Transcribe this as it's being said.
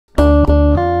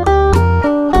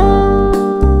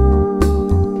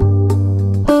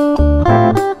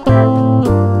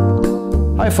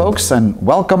folks, and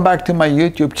welcome back to my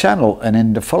YouTube channel. And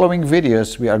in the following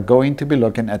videos we are going to be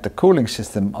looking at the cooling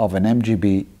system of an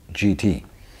mgb-gt.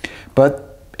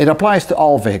 But it applies to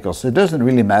all vehicles. It doesn't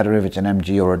really matter if it's an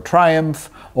MG or a Triumph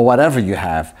or whatever you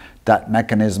have. That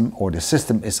mechanism or the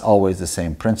system is always the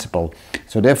same principle.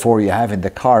 So therefore you have in the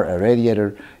car a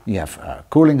radiator, you have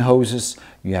cooling hoses,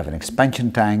 you have an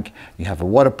expansion tank, you have a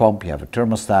water pump, you have a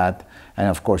thermostat, and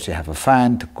of course you have a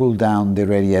fan to cool down the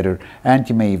radiator, and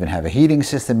you may even have a heating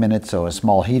system in it, so a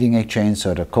small heating exchange,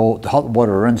 so the hot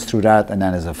water runs through that, and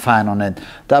then there's a fan on it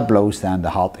that blows down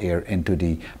the hot air into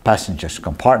the passenger's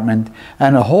compartment,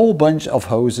 and a whole bunch of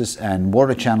hoses and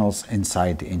water channels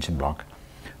inside the engine block.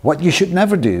 What you should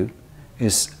never do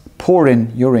is pour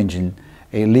in your engine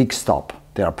a leak stop.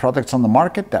 There are products on the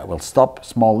market that will stop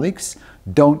small leaks.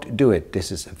 Don't do it.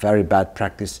 This is a very bad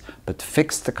practice, but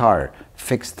fix the car,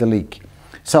 fix the leak.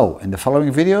 So in the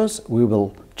following videos we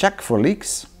will check for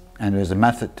leaks, and there's a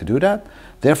method to do that.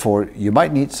 Therefore you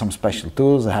might need some special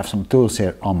tools. I have some tools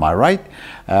here on my right.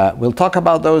 We'll talk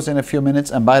about those in a few minutes.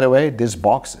 And by the way, this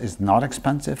box is not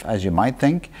expensive as you might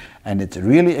think, and it's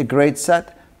really a great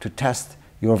set to test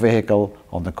your vehicle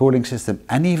on the cooling system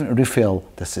and even refill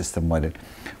the system with it.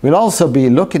 We'll also be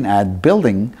looking at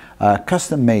building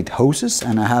custom-made hoses,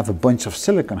 and I have a bunch of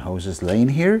silicone hoses laying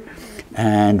here,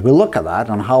 and we'll look at that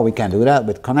on how we can do that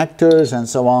with connectors and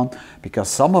so on, because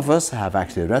some of us have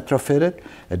actually retrofitted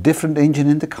a different engine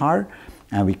in the car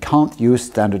and we can't use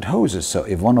standard hoses. So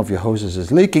if one of your hoses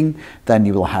is leaking, then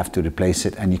you will have to replace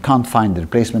it, and you can't find the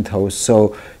replacement hose,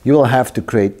 so you will have to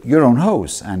create your own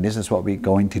hose. And this is what we're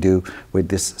going to do with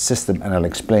this system, and I'll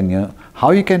explain you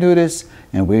how you can do this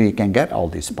and where you can get all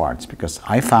these parts, because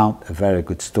I found a very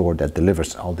good store that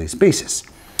delivers all these pieces.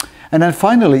 And then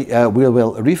finally we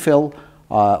will refill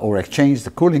or exchange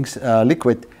the cooling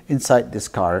liquid inside this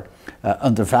car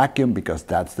under vacuum, because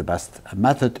that's the best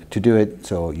method to do it,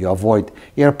 so you avoid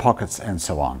air pockets and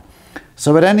so on.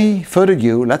 So without any further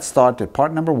ado, let's start with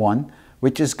part number one,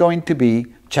 which is going to be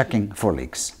checking for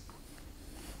leaks.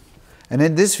 And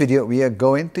in this video we are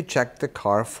going to check the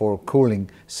car for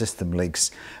cooling system leaks,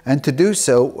 and to do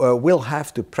so we'll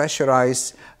have to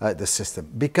pressurize the system,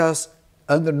 because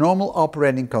under normal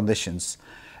operating conditions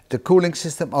the cooling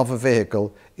system of a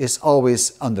vehicle is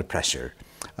always under pressure.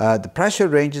 The pressure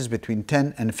ranges between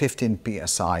 10 and 15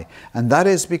 psi, and that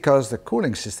is because the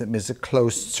cooling system is a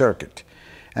closed circuit.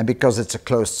 And because it's a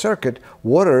closed circuit,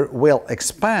 water will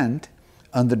expand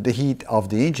under the heat of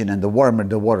the engine, and the warmer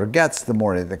the water gets, the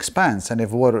more it expands. And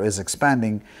if water is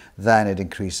expanding, then it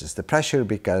increases the pressure,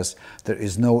 because there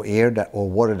is no air or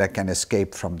water that can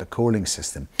escape from the cooling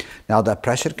system. Now that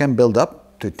pressure can build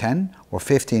up to 10 or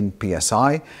 15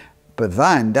 psi, but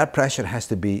then that pressure has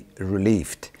to be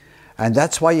relieved. And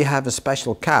that's why you have a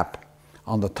special cap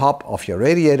on the top of your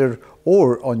radiator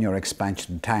or on your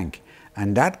expansion tank.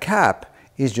 And that cap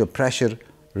is your pressure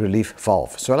relief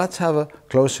valve. So let's have a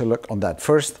closer look on that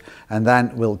first, and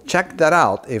then we'll check that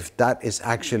out if that is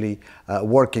actually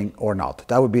working or not.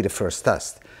 That would be the first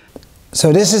test.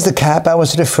 So this is the cap I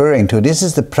was referring to. This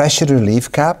is the pressure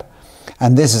relief cap.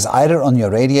 And this is either on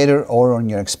your radiator or on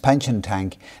your expansion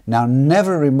tank. Now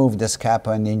never remove this cap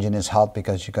when the engine is hot,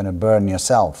 because you're going to burn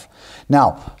yourself.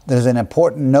 Now there's an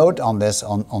important note on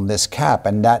this cap,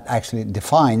 and that actually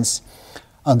defines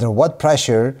under what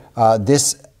pressure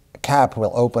this cap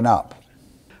will open up.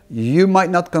 You might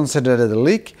not consider it a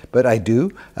leak, but I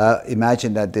do.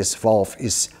 Imagine that this valve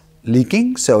is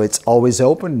leaking, so it's always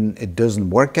open, it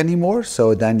doesn't work anymore,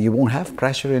 so then you won't have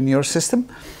pressure in your system.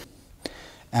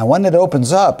 And when it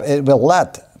opens up, it will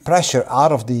let pressure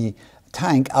out of the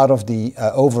tank, out of the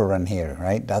overrun here,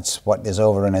 right? That's what this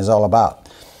overrun is all about.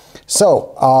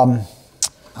 So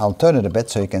I'll turn it a bit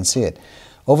so you can see it.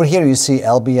 Over here you see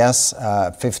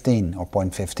LBS 15 or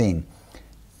 0.15.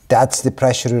 That's the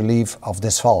pressure relief of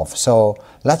this valve. So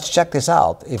let's check this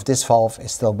out, if this valve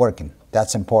is still working.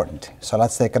 That's important. So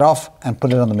let's take it off and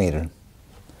put it on the meter.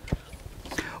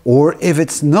 Or if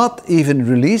it's not even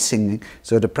releasing,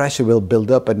 so the pressure will build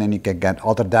up, and then you can get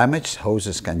other damage.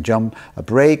 Hoses can jump,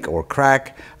 break or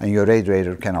crack, and your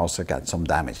radiator can also get some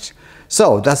damage.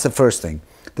 So that's the first thing.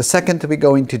 The second we're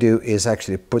going to do is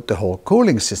actually put the whole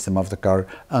cooling system of the car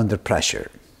under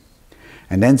pressure,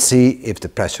 and then see if the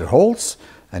pressure holds,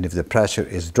 and if the pressure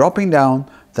is dropping down,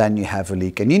 then you have a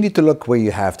leak, and you need to look where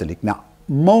you have the leak. Now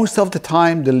most of the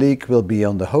time the leak will be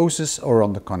on the hoses or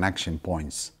on the connection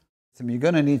points. You're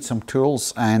going to need some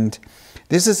tools, and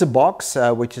this is a box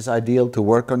which is ideal to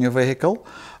work on your vehicle.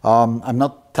 I'm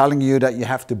not telling you that you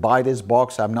have to buy this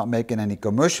box. I'm not making any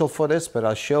commercial for this, but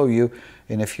I'll show you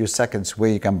in a few seconds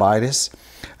where you can buy this.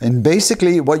 And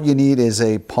basically what you need is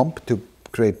a pump to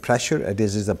create pressure.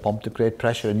 This is a pump to create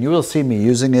pressure, and you will see me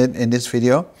using it in this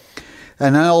video.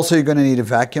 And then also you're going to need a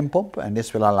vacuum pump, and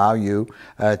this will allow you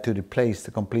to replace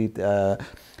the complete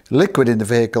liquid in the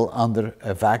vehicle under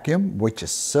a vacuum, which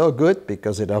is so good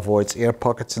because it avoids air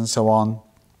pockets and so on.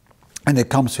 And it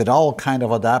comes with all kind of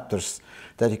adapters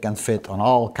that you can fit on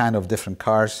all kind of different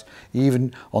cars,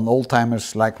 even on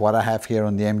old-timers like what I have here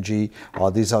on the MG.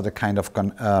 These are the kind of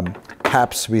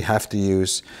caps we have to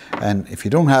use. And if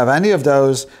you don't have any of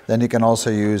those, then you can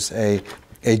also use a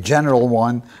general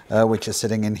one, which is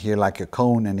sitting in here like a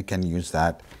cone, and you can use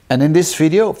that. And in this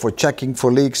video, for checking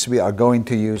for leaks, we are going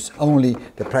to use only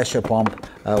the pressure pump,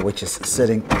 which is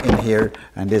sitting in here.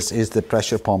 And this is the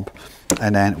pressure pump.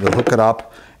 And then we'll hook it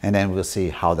up, and then we'll see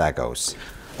how that goes.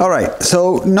 All right,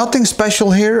 so nothing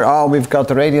special here. We've got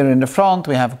the radiator in the front.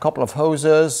 We have a couple of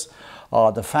hoses.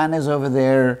 The fan is over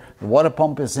there. The water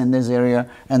pump is in this area.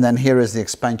 And then here is the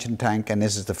expansion tank. And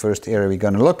this is the first area we're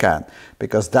going to look at,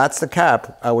 because that's the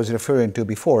cap I was referring to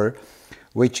before,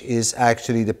 which is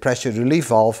actually the pressure relief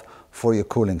valve for your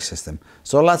cooling system.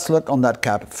 So let's look on that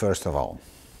cap first of all.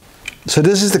 So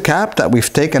this is the cap that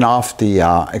we've taken off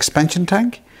the expansion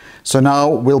tank. So now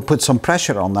we'll put some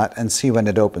pressure on that and see when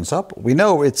it opens up. We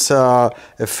know it's a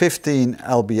 15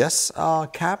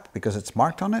 lbs cap because it's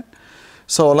marked on it.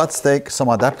 So let's take some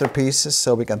adapter pieces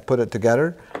so we can put it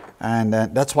together. And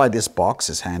that's why this box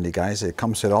is handy, guys. It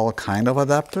comes with all kind of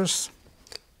adapters.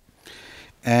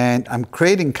 And I'm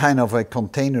creating kind of a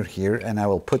container here, and I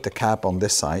will put the cap on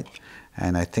this side.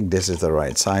 And I think this is the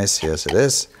right size. Yes, it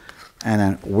is. And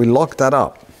then we lock that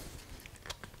up.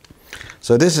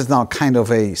 So this is now kind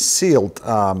of a sealed,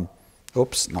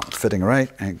 oops, not fitting right.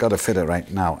 I got to fit it right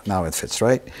now. Now it fits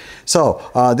right.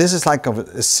 So this is like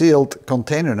a sealed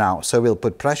container now. So we'll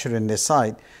put pressure in this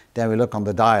side. Then we look on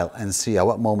the dial and see at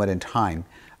what moment in time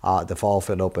the valve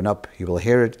will open up. You will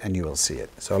hear it and you will see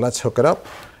it. So let's hook it up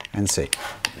and see.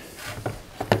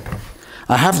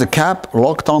 I have the cap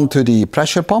locked onto the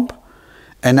pressure pump.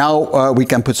 And now we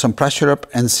can put some pressure up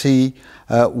and see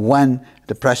when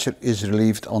the pressure is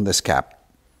relieved on this cap.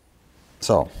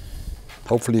 So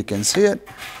hopefully you can see it.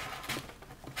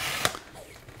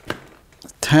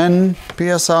 10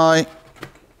 psi,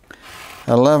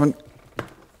 11,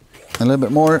 a little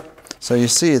bit more. So you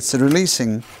see it's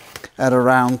releasing at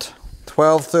around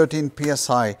 12, 13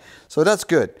 psi. So that's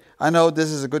good. I know this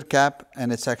is a good cap,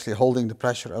 and it's actually holding the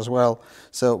pressure as well.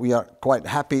 So we are quite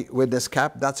happy with this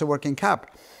cap. That's a working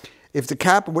cap. If the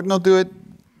cap would not do it,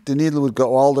 the needle would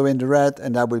go all the way in the red,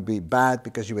 and that would be bad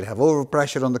because you would have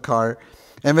overpressure on the car.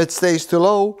 And if it stays too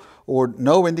low or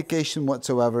no indication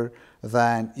whatsoever,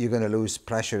 then you're going to lose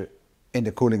pressure in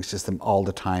the cooling system all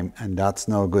the time, and that's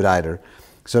no good either.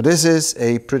 So this is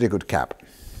a pretty good cap.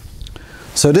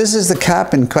 So this is the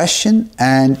cap in question,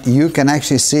 and you can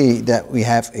actually see that we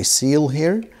have a seal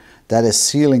here that is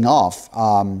sealing off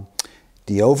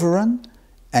the overrun,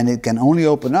 and it can only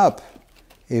open up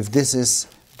if this is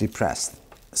depressed.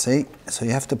 See, so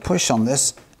you have to push on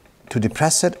this to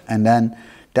depress it, and then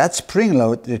that spring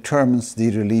load determines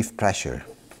the relief pressure.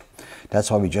 That's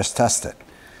why we just tested.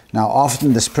 Now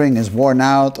often the spring is worn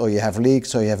out, or you have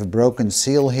leaks, or you have a broken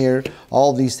seal here.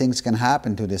 All these things can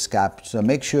happen to this cap, so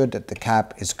make sure that the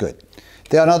cap is good.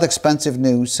 They are not expensive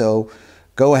new, so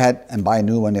go ahead and buy a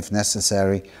new one if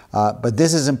necessary. But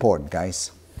this is important,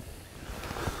 guys.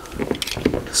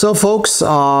 So folks,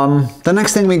 the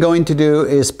next thing we're going to do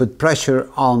is put pressure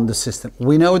on the system.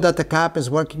 We know that the cap is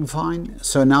working fine,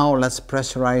 so now let's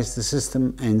pressurize the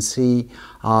system and see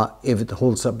if it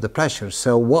holds up the pressure.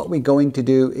 So what we're going to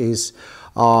do is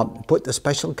put the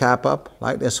special cap up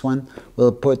like this one.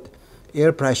 We'll put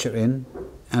air pressure in,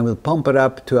 and we'll pump it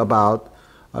up to about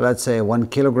let's say 1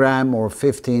 kilogram or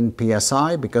 15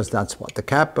 psi, because that's what the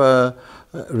cap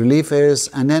relief is,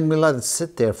 and then we'll let it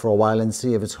sit there for a while and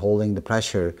see if it's holding the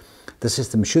pressure. The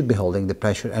system should be holding the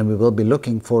pressure, and we will be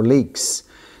looking for leaks.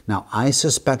 Now I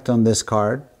suspect on this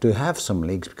car to have some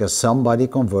leaks because somebody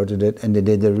converted it and they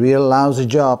did a real lousy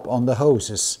job on the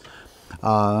hoses.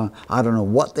 I don't know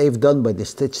what they've done, but they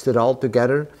stitched it all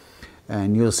together,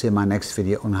 and you'll see in my next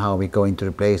video on how we're going to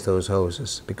replace those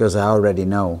hoses, because I already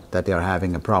know that they are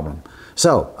having a problem.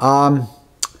 So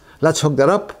let's hook that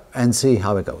up and see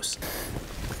how it goes.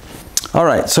 All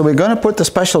right, so we're going to put the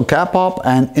special cap up,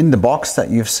 and in the box that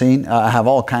you've seen, I have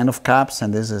all kind of caps,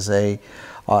 and this is a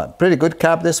pretty good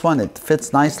cap. This one, it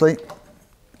fits nicely.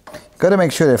 Got to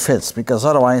make sure it fits, because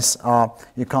otherwise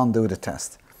you can't do the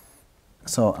test.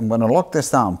 So I'm going to lock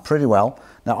this down pretty well.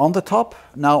 Now on the top,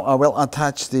 now I will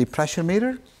attach the pressure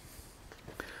meter,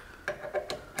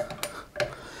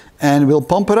 and we'll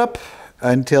pump it up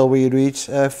until we reach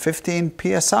 15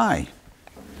 psi.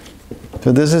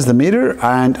 So this is the meter,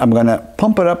 and I'm going to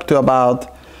pump it up to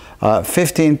about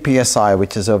 15 psi,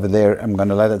 which is over there. I'm going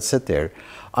to let it sit there.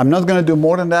 I'm not going to do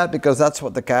more than that because that's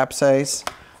what the cap says.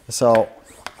 So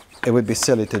it would be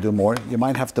silly to do more. You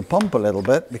might have to pump a little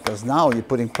bit because now you're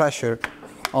putting pressure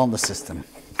on the system.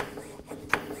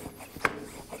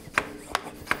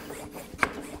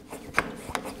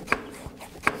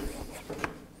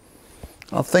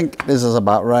 I think this is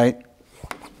about right.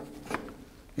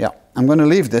 Yeah, I'm going to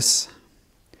leave this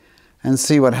and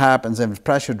see what happens. If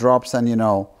pressure drops, then you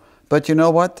know. But you know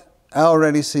what? I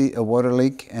already see a water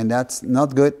leak, and that's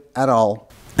not good at all.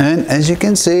 And as you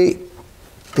can see,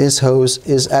 this hose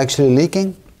is actually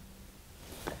leaking.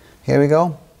 Here we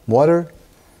go, water.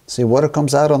 See, water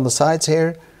comes out on the sides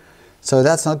here. So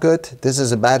that's not good. This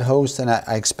is a bad hose, and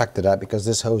I expected that because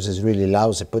this hose is really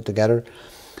lousy put together.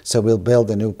 So we'll build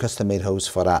a new custom-made hose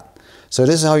for that. So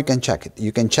this is how you can check it.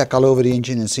 You can check all over the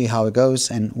engine and see how it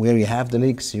goes, and where you have the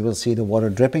leaks, you will see the water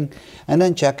dripping, and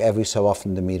then check every so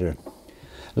often the meter.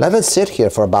 Let it sit here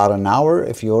for about an hour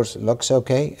if yours looks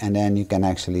okay, and then you can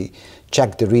actually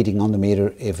check the reading on the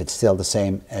meter if it's still the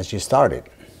same as you started.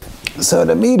 So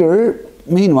the meter,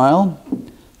 meanwhile,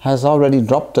 has already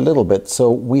dropped a little bit,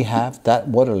 so we have that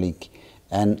water leak.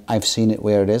 And I've seen it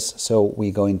where it is, so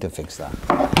we're going to fix that.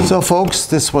 So folks,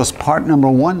 this was part number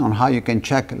 1 on how you can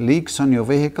check leaks on your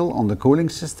vehicle on the cooling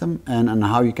system, and on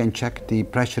how you can check the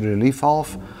pressure relief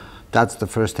valve. That's the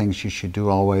first things you should do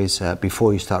always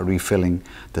before you start refilling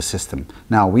the system.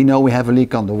 Now we know we have a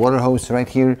leak on the water hose right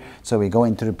here, so we're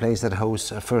going to replace that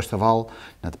hose first of all.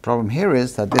 Now the problem here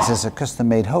is that this is a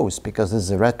custom-made hose because this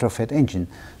is a retrofit engine.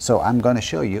 So I'm going to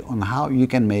show you on how you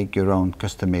can make your own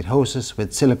custom-made hoses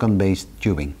with silicone-based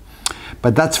tubing.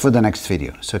 But that's for the next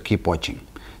video, so keep watching.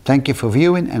 Thank you for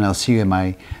viewing, and I'll see you in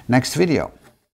my next video.